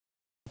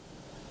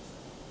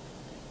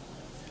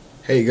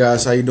Hey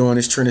guys, how you doing?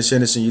 It's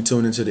Trenius and you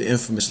tune into the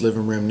infamous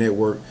Living Room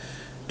Network.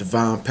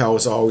 Divine power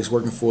is always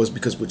working for us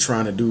because we're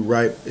trying to do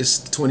right. It's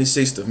the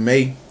 26th of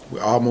May.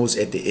 We're almost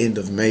at the end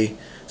of May.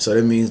 So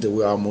that means that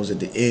we're almost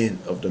at the end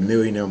of the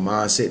Millionaire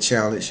Mindset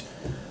Challenge.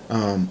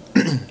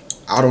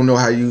 I don't know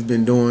how you've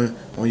been doing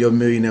on your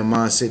Millionaire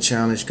Mindset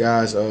Challenge,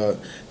 guys.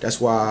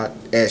 That's why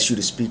I asked you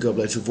to speak up,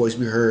 let your voice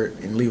be heard,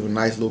 and leave a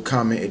nice little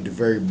comment at the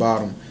very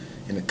bottom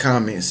in the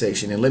comment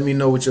section and let me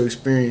know what your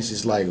experience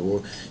is like,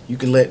 or you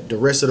can let the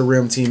rest of the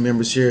Realm team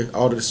members here,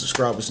 all of the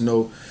subscribers,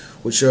 know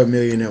what your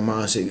Millionaire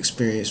Mindset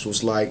experience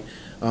was like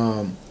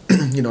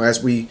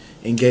as we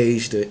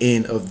engage the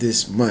end of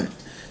this month.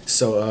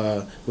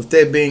 So with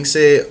that being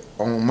said,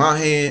 on my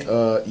hand,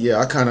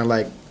 I kind of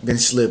like been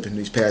slipping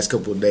these past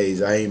couple of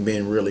days. I ain't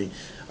been really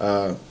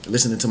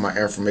listening to my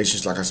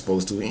affirmations like I'm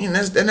supposed to, and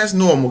that's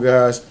normal,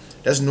 guys.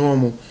 That's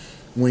normal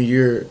when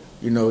you're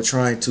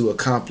trying to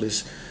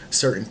accomplish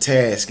certain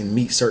tasks and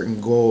meet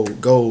certain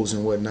goals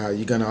and whatnot.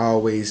 You're gonna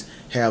always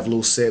have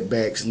little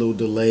setbacks, little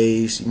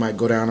delays. You might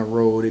go down a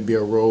road, it'd be a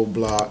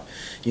roadblock.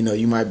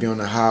 You might be on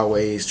the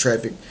highways,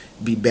 traffic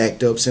be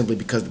backed up simply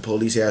because the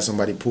police had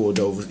somebody pulled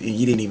over and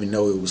you didn't even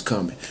know it was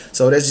coming.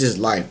 So that's just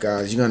life,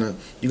 guys. You're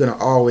gonna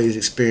always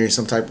experience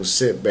some type of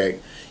setback,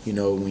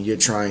 when you're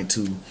trying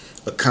to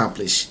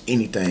accomplish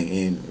anything,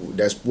 and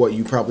that's what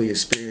you probably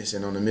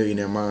experiencing on the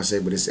Millionaire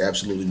Mindset, but it's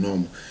absolutely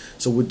normal.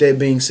 So with that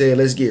being said,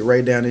 let's get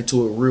right down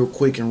into it real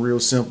quick and real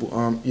simple.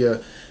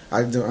 I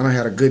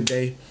had a good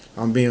day.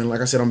 I'm being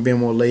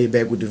more laid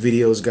back with the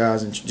videos,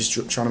 guys, and just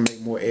trying to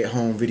make more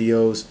at-home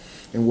videos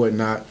and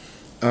whatnot.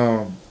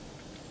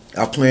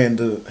 I plan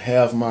to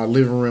have my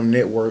Living Room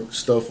Network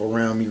stuff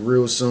around me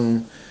real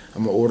soon.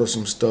 I'm gonna order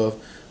some stuff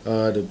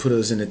to put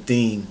us in the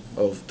theme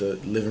of the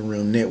Living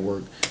Room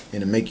Network and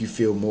to make you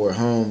feel more at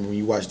home when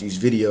you watch these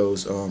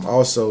videos.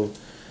 Also,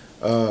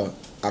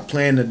 I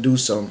plan to do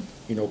some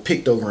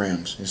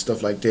pictograms and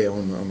stuff like that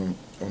on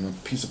a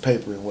piece of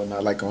paper and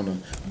whatnot, like on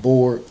a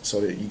board,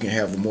 so that you can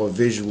have a more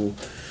visual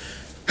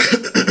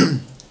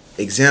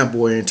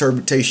example or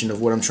interpretation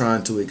of what I'm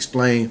trying to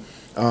explain.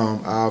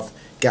 I've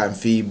gotten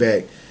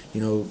feedback,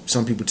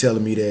 some people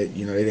telling me that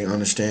they didn't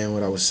understand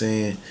what I was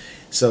saying.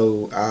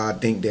 So I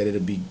think that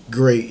it'd be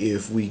great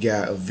if we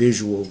got a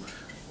visual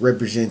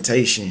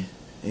representation,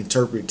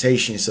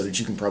 interpretation, so that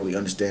you can probably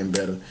understand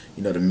better,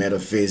 the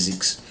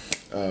metaphysics,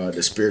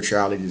 the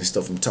spirituality and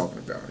stuff I'm talking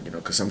about,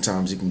 because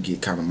sometimes it can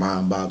get kind of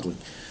mind-boggling.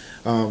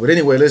 But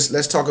anyway,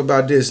 let's talk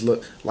about this.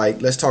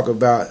 Let's talk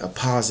about a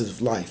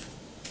positive life.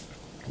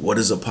 What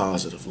is a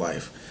positive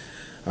life?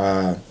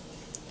 A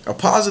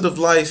positive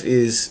life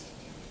is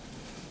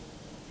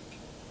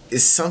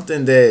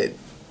something that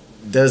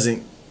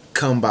doesn't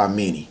come by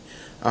many.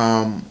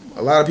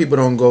 A lot of people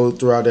don't go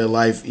throughout their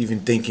life even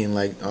thinking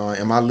like,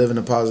 am I living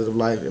a positive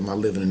life? Am I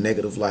living a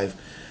negative life?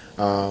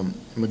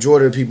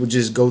 Majority of people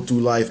just go through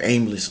life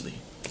aimlessly,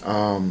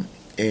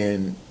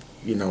 and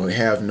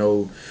have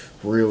no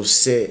real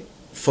set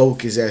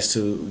focus as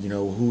to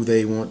who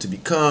they want to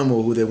become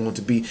or who they want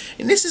to be.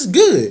 And this is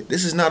good.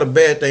 This is not a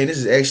bad thing. This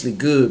is actually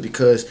good,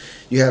 because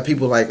you have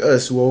people like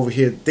us who are over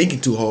here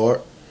thinking too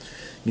hard,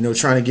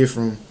 trying to get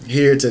from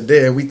here to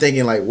there. We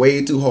thinking like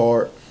way too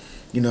hard.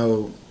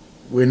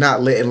 We're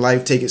not letting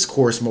life take its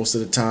course most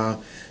of the time.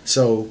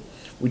 So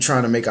we're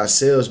trying to make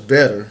ourselves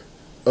better,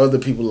 other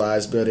people's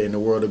lives better, in the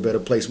world a better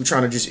place. We're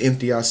trying to just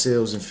empty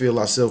ourselves and fill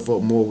ourselves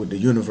up more with the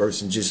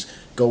universe and just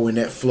go in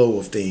that flow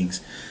of things.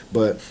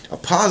 But a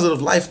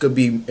positive life could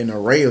be an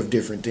array of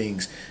different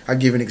things. I'll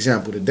give an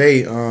example.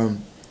 Today,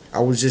 I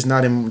was just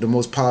not in the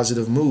most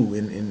positive mood,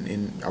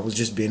 and I was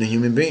just being a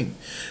human being.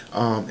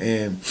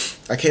 And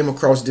I came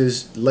across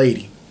this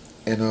lady,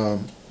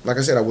 and like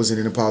I said, I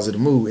wasn't in a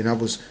positive mood, and I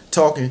was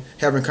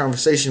having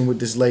conversation with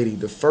this lady.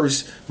 The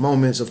first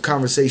moments of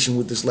conversation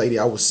with this lady,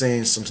 I was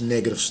saying some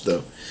negative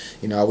stuff.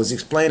 I was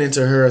explaining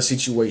to her a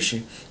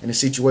situation, and the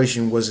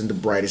situation wasn't the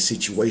brightest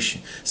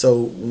situation.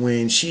 So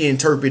when she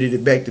interpreted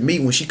it back to me,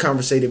 when she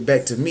conversated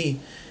back to me,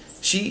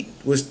 she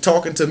was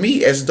talking to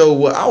me as though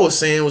what I was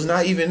saying was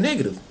not even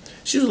negative.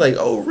 She was like,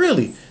 "Oh,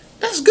 really?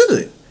 That's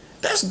good.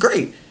 That's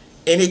great."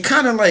 And it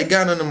kind of like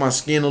got under my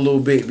skin a little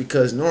bit,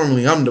 because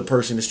normally I'm the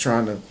person that's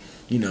trying to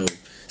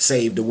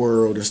save the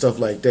world and stuff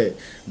like that.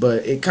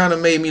 But it kind of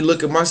made me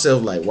look at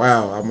myself like,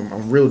 wow,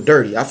 I'm real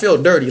dirty. I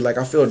felt dirty. Like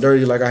I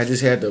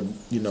just had to,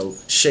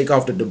 shake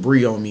off the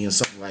debris on me or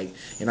something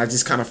and I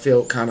just kind of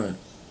felt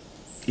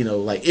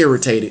like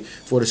irritated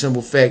for the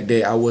simple fact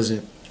that I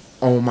wasn't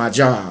on my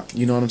job.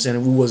 You know what I'm saying?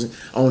 And we wasn't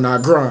on our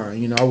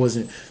grind. I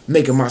wasn't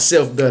making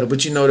myself better.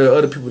 But there are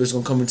other people that's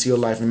going to come into your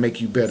life and make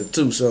you better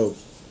too. So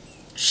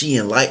she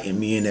enlightened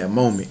me in that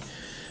moment,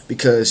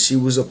 because she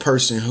was a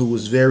person who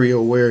was very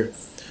aware.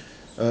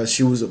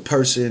 She was a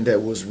person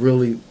that was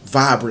really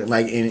vibrant,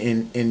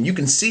 and you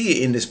can see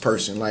it in this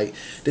person. Like,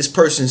 this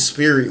person's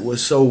spirit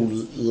was so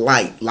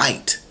light.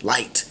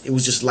 It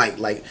was just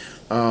light.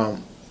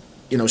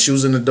 She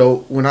was an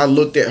adult. When I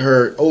looked at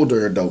her,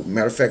 older adult,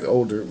 matter of fact,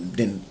 older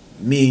than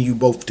me and you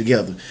both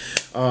together.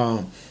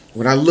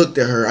 When I looked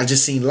at her, I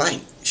just seen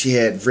light. She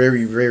had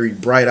very, very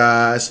bright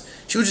eyes.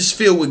 She was just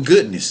filled with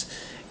goodness.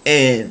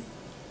 And,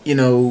 you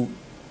know,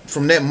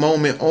 from that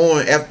moment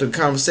on, after the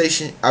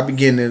conversation, I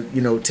began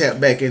to, tap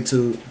back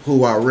into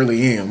who I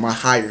really am, my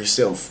higher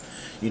self,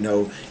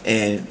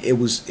 and it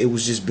was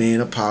just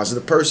being a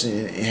positive person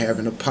and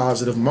having a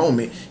positive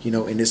moment,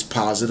 in this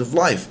positive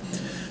life.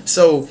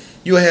 So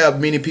you'll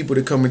have many people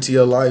that come into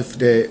your life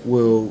that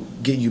will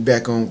get you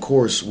back on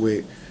course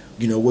with,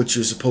 what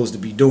you're supposed to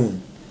be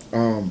doing.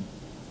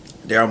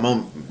 There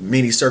are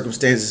many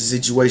circumstances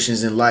and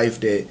situations in life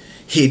that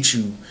hit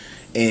you,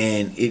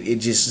 and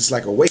it's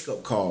like a wake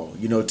up call,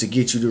 to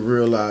get you to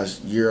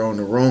realize you're on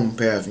the wrong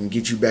path and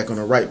get you back on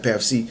the right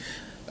path. See,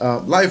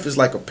 life is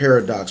like a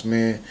paradox,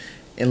 man,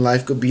 and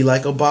life could be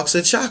like a box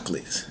of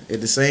chocolates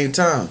at the same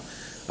time.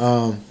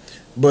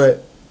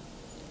 But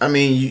I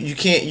mean, you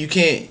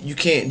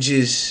can't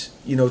just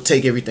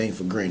take everything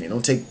for granted.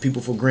 Don't take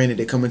people for granted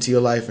that come into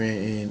your life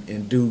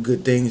and do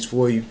good things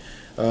for you.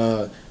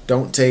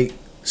 Don't take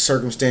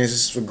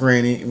circumstances for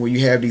granted when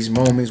you have these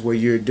moments where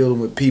you're dealing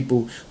with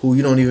people who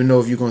you don't even know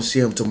if you're gonna see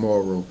them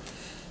tomorrow.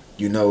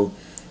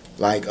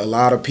 Like a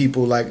lot of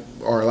people like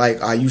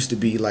I used to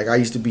be like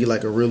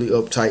a really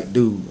uptight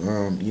dude.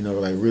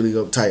 Like really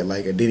uptight.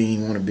 Like I didn't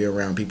even want to be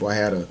around people. I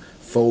had a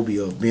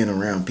phobia of being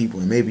around people,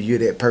 and maybe you're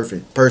that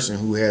perfect person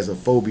who has a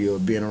phobia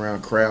of being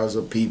around crowds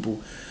of people.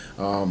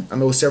 I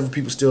know several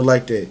people still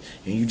like that,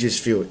 and you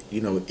just feel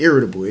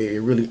irritable. It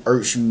really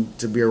irks you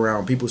to be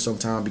around people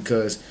sometimes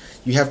because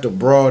you have to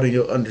broaden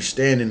your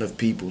understanding of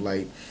people.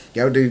 Like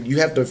you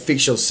have to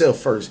fix yourself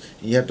first,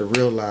 and you have to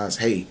realize,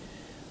 hey,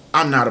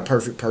 I'm not a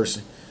perfect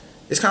person.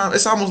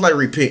 It's almost like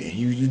repenting.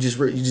 You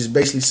just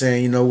basically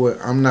saying, you know what,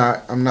 I'm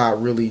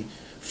not really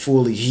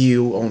fully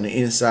healed on the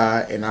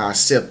inside, and I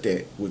accept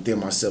that within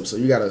myself. So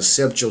you gotta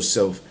accept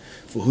yourself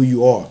for who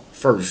you are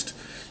first.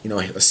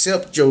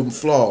 Accept your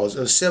flaws,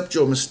 accept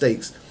your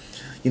mistakes.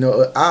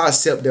 I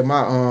accept that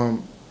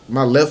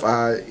my left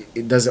eye,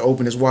 it doesn't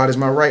open as wide as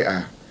my right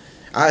eye.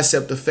 I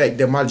accept the fact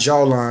that my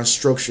jawline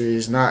structure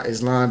is not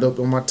as lined up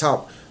on my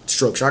top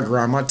structure. I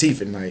grind my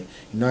teeth at night.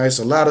 It's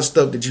a lot of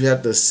stuff that you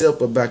have to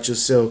accept about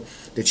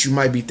yourself that you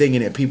might be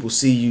thinking that people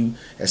see you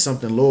as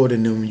something lower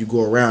than them when you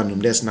go around them.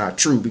 That's not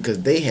true,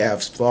 because they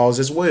have flaws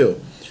as well.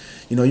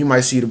 You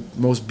might see the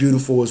most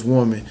beautifulest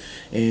woman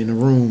in the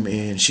room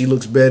and she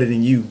looks better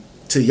than you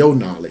to your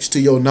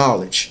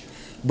knowledge.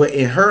 But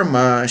in her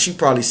mind, she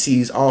probably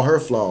sees all her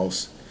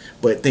flaws,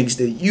 but thinks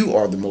that you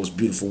are the most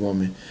beautiful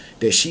woman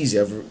that she's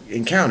ever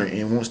encountered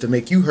and wants to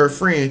make you her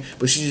friend,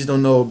 but she just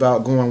don't know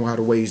about going out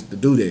of ways to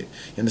do that.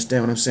 You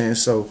understand what I'm saying?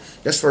 So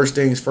that's first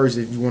things first.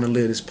 If you want to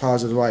live this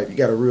positive life, you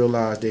got to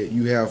realize that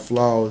you have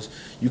flaws,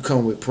 you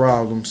come with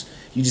problems.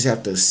 You just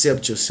have to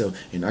accept yourself.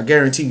 And I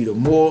guarantee you, the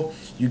more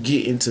you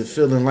get into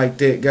feeling like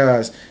that,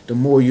 guys, the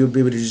more you'll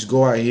be able to just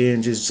go out here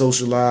and just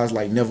socialize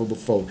like never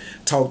before.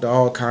 Talk to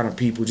all kind of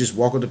people. Just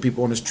walk up to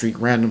people on the street,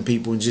 random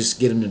people, and just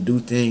get them to do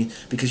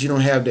things, because you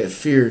don't have that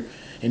fear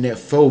and that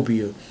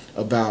phobia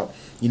about,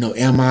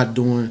 am I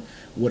doing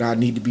what I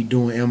need to be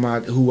doing? Am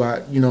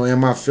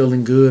I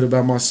feeling good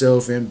about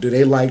myself? And do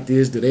they like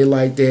this? Do they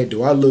like that?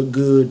 Do I look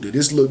good? Do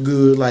this look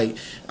good? Like,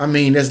 I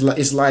mean,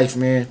 it's life,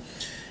 man.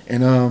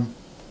 And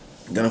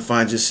gonna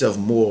find yourself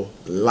more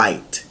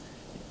light.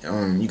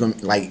 You're gonna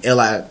like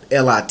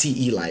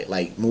LITE light,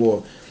 like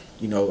more,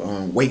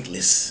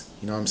 weightless.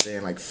 You know what I'm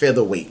saying? Like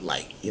featherweight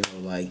light.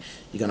 Like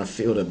you're gonna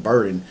feel the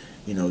burden,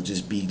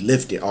 just be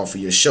lifted off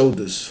of your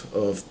shoulders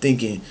of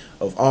thinking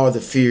of all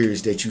the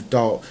fears that you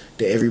thought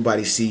that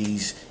everybody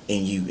sees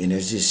in you, and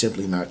it's just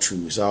simply not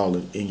true. It's all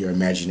in your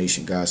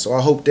imagination, guys. So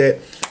I hope that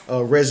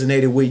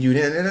resonated with you,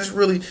 and that's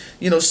really,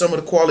 some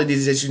of the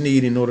qualities that you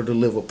need in order to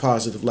live a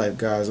positive life,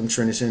 guys. I'm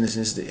Trenius,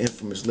 Innocence, the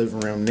infamous Living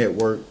Realm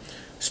Network.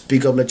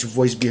 Speak up, let your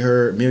voice be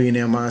heard.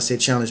 Millionaire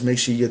Mindset Challenge. Make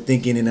sure you're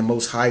thinking in the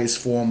most highest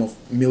form of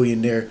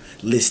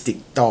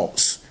millionaire-listic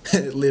thoughts.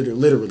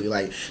 Literally,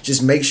 like,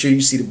 just make sure you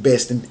see the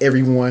best in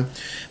everyone.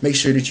 Make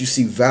sure that you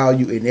see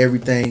value in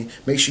everything.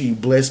 Make sure you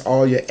bless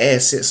all your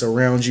assets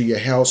around you, your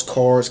house,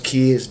 cars,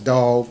 kids,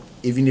 dog.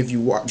 Even if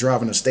you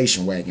driving a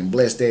station wagon,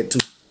 bless that too,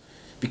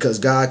 because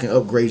God can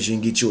upgrade you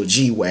and get you a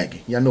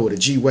G-Wagon. Y'all know what a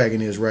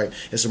G-Wagon is, right?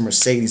 It's a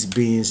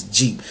Mercedes-Benz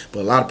Jeep. But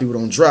a lot of people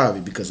don't drive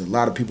it because a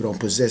lot of people don't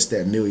possess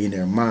that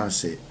millionaire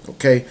mindset,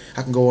 okay?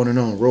 I can go on and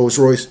on.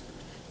 Rolls-Royce,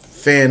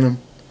 Phantom,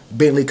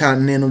 Bentley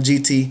Continental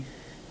GT,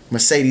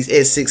 Mercedes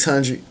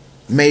S600,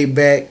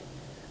 Maybach,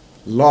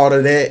 lot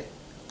of that,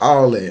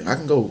 all that. I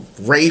can go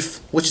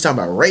Wraith. What you talking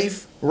about,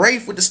 Wraith?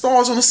 Wraith with the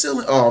stars on the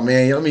ceiling? Oh,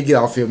 man, let me get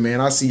off here, man.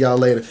 I'll see y'all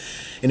later.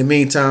 In the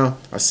meantime,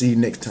 I'll see you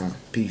next time.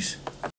 Peace.